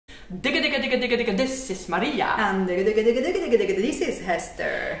Digga digga digga digga digga, this is Maria. And digga digga digga digga digga digga, this is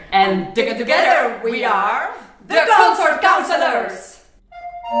Hester. And together we are the Consort Counsellors.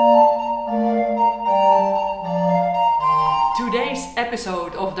 Today's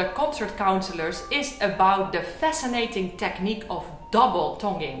episode of the Consort Counsellors is about the fascinating technique of double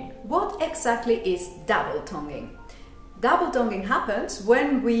tonguing. What exactly is double tonguing? Double tonguing happens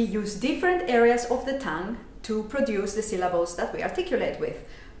when we use different areas of the tongue to produce the syllables that we articulate with.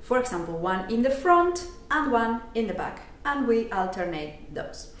 For example, one in the front and one in the back, and we alternate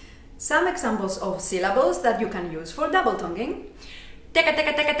those. Some examples of syllables that you can use for double tonguing. Teka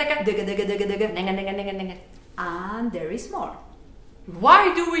teka teka teka, Digga digga digga digga. nenga nenga nenga nenga. And there is more.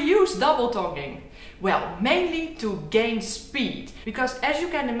 Why do we use double tonguing? Well, mainly to gain speed. Because as you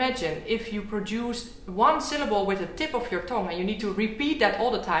can imagine, if you produce one syllable with the tip of your tongue and you need to repeat that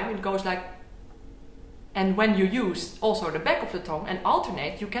all the time, it goes like... And when you use also the back of the tongue and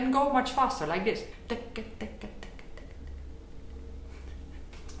alternate, you can go much faster, like this.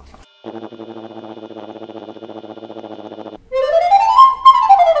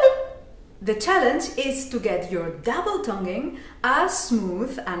 The challenge is to get your double tonguing as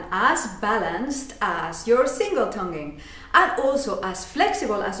smooth and as balanced as your single tonguing, and also as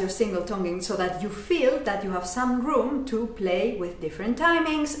flexible as your single tonguing, so that you feel that you have some room to play with different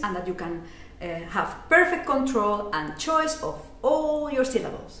timings and that you can have perfect control and choice of all your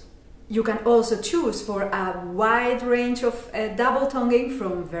syllables. You can also choose for a wide range of double tonguing,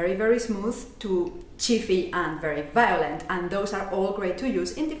 from very very smooth to chiffy and very violent, and those are all great to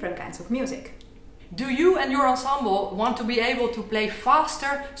use in different kinds of music. Do you and your ensemble want to be able to play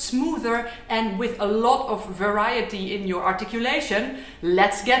faster, smoother, and with a lot of variety in your articulation?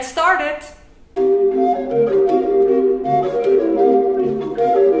 Let's get started!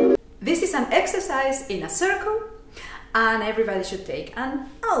 This is an exercise in a circle, and everybody should take an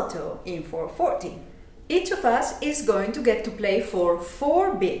alto in 4/40. Each of us is going to get to play for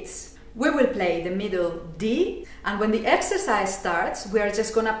 4 beats. We will play the middle D, and when the exercise starts, we are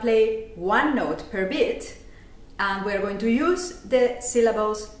just gonna play one note per beat, and we're going to use the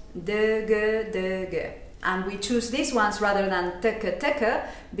syllables d, g, and we choose these ones rather than teka teka,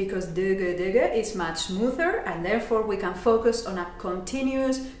 because d, g is much smoother, and therefore we can focus on a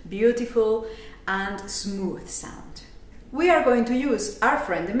continuous, beautiful and smooth sound. We are going to use our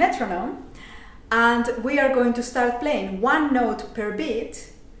friend the metronome, and we are going to start playing one note per beat.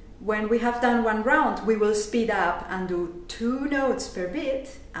 When we have done one round, we will speed up and do 2 notes per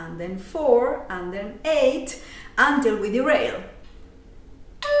beat, and then 4, and then 8, until we derail.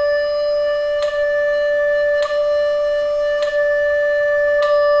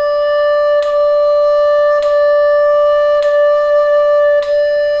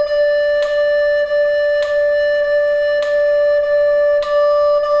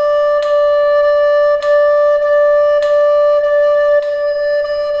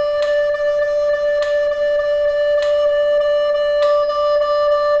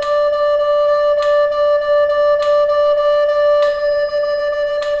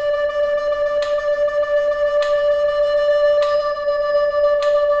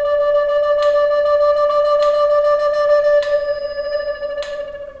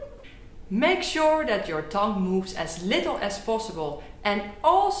 Make sure that your tongue moves as little as possible, and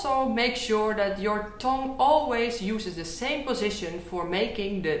also make sure that your tongue always uses the same position for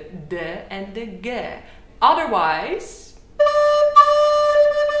making the d and the g. Otherwise...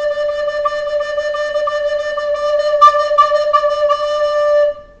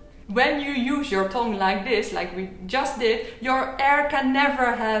 When you use your tongue like this, like we just did, your air can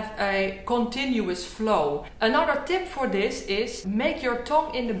never have a continuous flow. Another tip for this is make your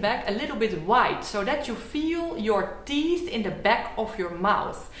tongue in the back a little bit wide, so that you feel your teeth in the back of your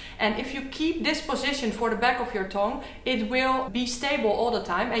mouth. And if you keep this position for the back of your tongue, it will be stable all the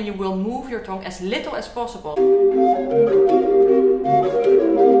time, and you will move your tongue as little as possible.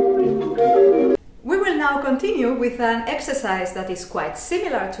 We will now continue with an exercise that is quite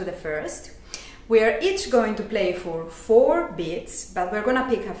similar to the first. We are each going to play for 4 beats, but we're going to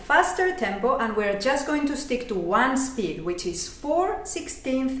pick a faster tempo, and we're just going to stick to one speed, which is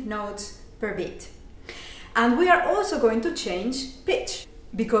 4/16 notes per beat. And we are also going to change pitch,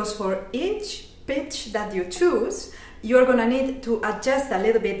 because for each pitch that you choose, you're gonna need to adjust a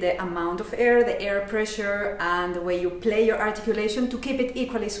little bit the amount of air, the air pressure, and the way you play your articulation to keep it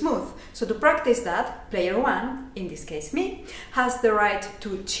equally smooth. So to practice that, player 1, in this case me, has the right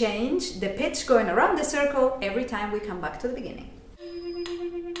to change the pitch going around the circle every time we come back to the beginning.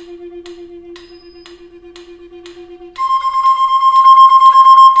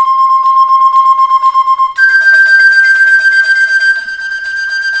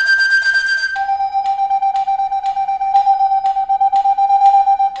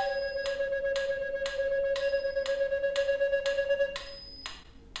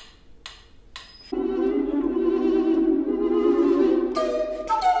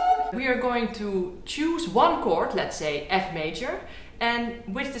 We are going to choose one chord, let's say F major, and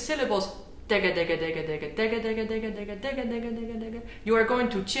with the syllables you are going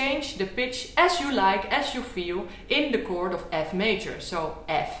to change the pitch as you like, as you feel, in the chord of F major. So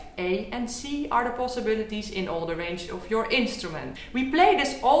F, A and C are the possibilities in all the range of your instrument. We play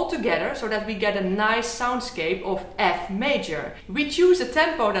this all together so that we get a nice soundscape of F major. We choose a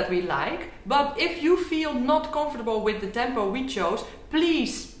tempo that we like, but if you feel not comfortable with the tempo we chose,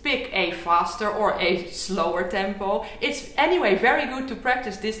 please pick a faster or a slower tempo. It's anyway very good to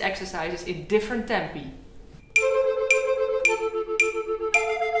practice these exercises in different tempi.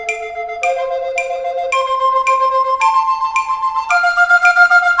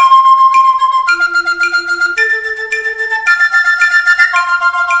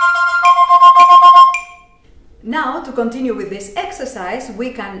 Now, to continue with this exercise,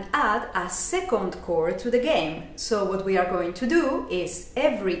 we can add a second chord to the game. So what we are going to do is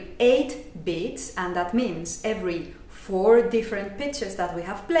every 8 beats, and that means every 4 different pitches that we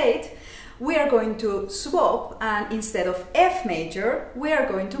have played, we are going to swap, and instead of F major, we are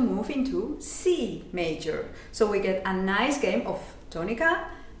going to move into C major. So we get a nice game of tonica,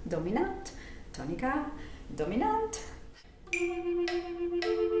 dominant, tonica, dominant.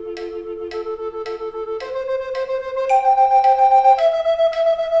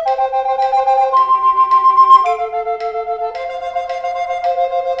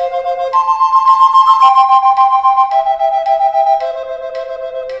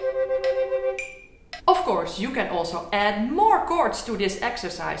 Of course, you can also add more chords to this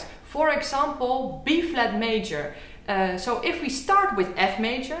exercise. For example, B flat major. So if we start with F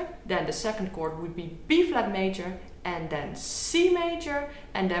major, then the second chord would be B flat major and then C major,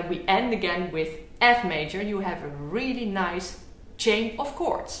 and then we end again with F major. You have a really nice chain of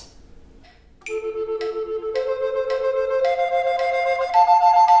chords.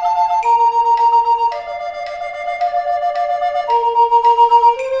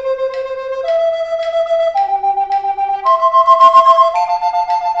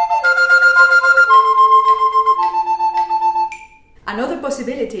 Another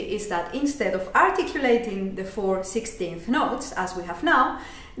possibility is that instead of articulating the 4 16th notes, as we have now,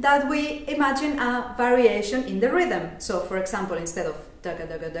 that we imagine a variation in the rhythm. So, for example, instead of daga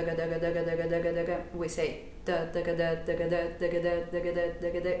daga daga daga daga daga daga daga, we say da daga da daga da daga da daga da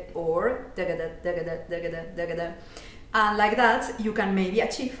daga da, or daga da daga da daga da daga da. And like that, you can maybe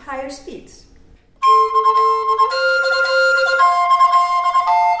achieve higher speeds.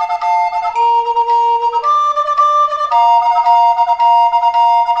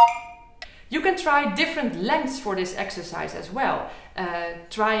 Try different lengths for this exercise as well,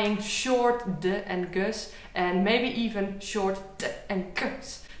 trying short d and gus, and maybe even short d and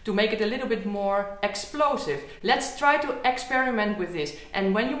gus to make it a little bit more explosive. Let's try to experiment with this,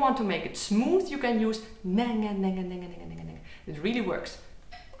 and when you want to make it smooth, you can use nenga nenga nenga nenga nenga nenga. It really works.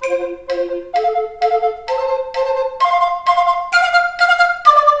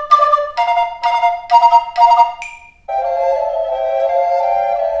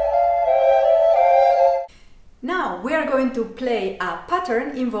 To play a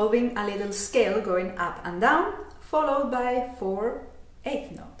pattern involving a little scale going up and down, followed by 4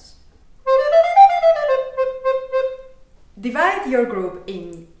 8th notes. Divide your group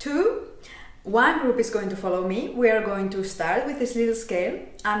in 2. One group is going to follow me. We are going to start with this little scale,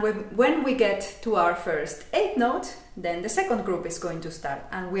 and when we get to our first 8th note, then the second group is going to start,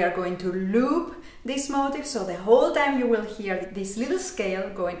 and we are going to loop this motive, so the whole time you will hear this little scale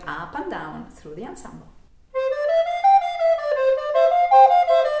going up and down through the ensemble.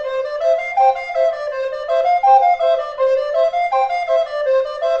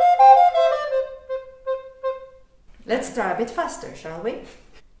 Let's try a bit faster, shall we?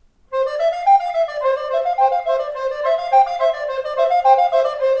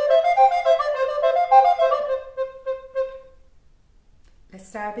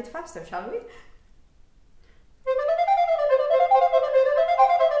 Let's try a bit faster, shall we?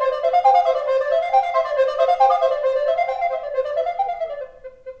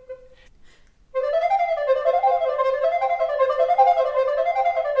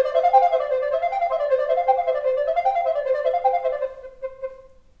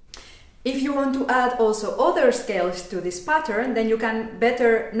 If you want to add also other scales to this pattern, then you can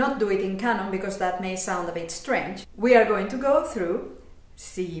better not do it in canon, because that may sound a bit strange. We are going to go through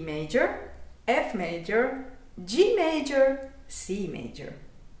C major, F major, G major, C major.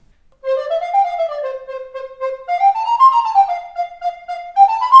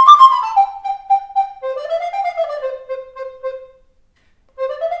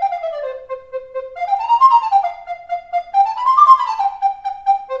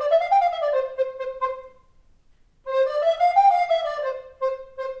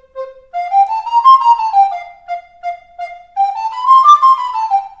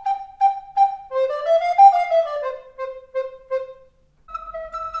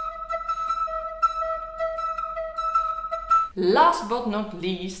 Last but not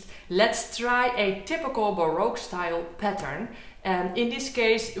least, let's try a typical Baroque style pattern. And in this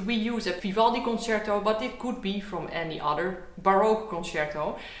case, we use a Vivaldi concerto, but it could be from any other Baroque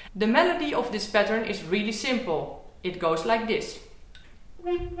concerto. The melody of this pattern is really simple. It goes like this.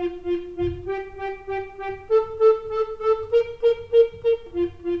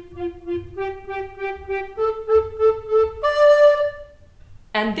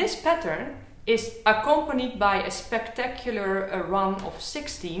 And this pattern is accompanied by a spectacular run of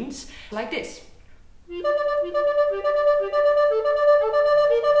 16ths, like this.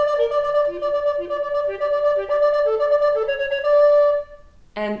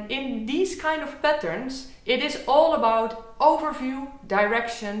 And in these kind of patterns, it is all about overview,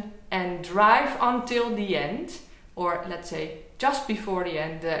 direction, and drive until the end, or let's say just before the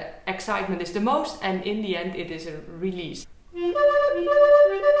end. The excitement is the most, and in the end it is a release.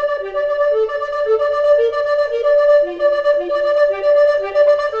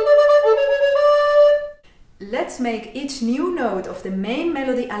 Let's make each new note of the main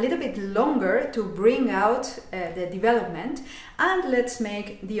melody a little bit longer to bring out the development, and let's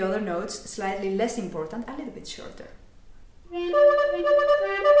make the other notes slightly less important, a little bit shorter.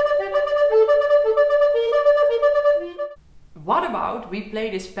 What about we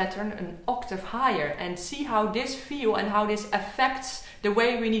play this pattern an octave higher and see how this feels and how this affects the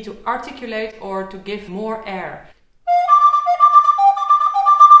way we need to articulate or to give more air.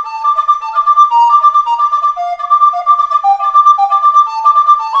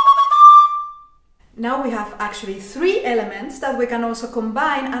 Now we have actually 3 elements that we can also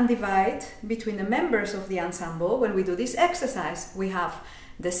combine and divide between the members of the ensemble when we do this exercise. We have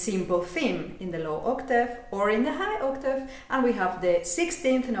the simple theme in the low octave or in the high octave, and we have the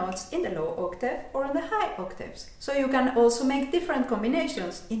 16th notes in the low octave or in the high octaves. So you can also make different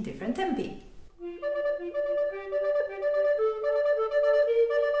combinations in different tempi.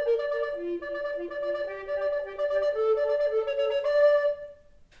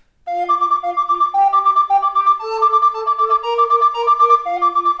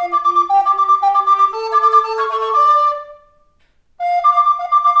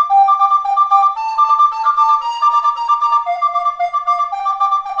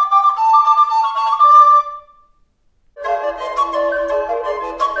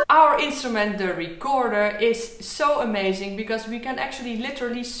 Instrument, the recorder, is so amazing because we can actually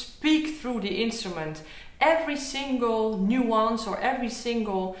literally speak through the instrument. Every single nuance or every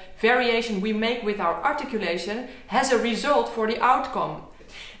single variation we make with our articulation has a result for the outcome.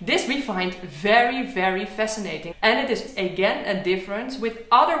 This we find very, very fascinating, and it is again a difference with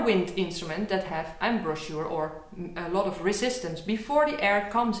other wind instruments that have embouchure or a lot of resistance before the air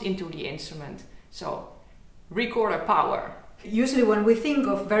comes into the instrument. So, recorder power. Usually when we think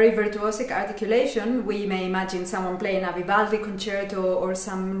of very virtuosic articulation, we may imagine someone playing a Vivaldi concerto or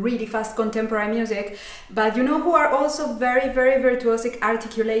some really fast contemporary music, but you know who are also very, very virtuosic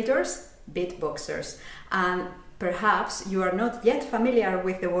articulators? Beatboxers. And perhaps you are not yet familiar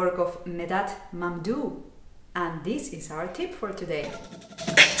with the work of Medhat Mamdouh. And this is our tip for today.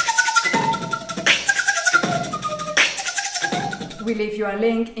 We leave you a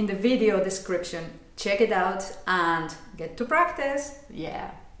link in the video description. Check it out and get to practice.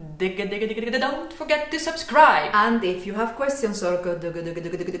 Yeah. Don't forget to subscribe. And if you have questions or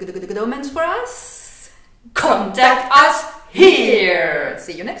comments for us, contact us here.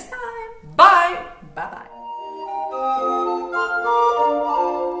 See you next time. Bye. Bye-bye.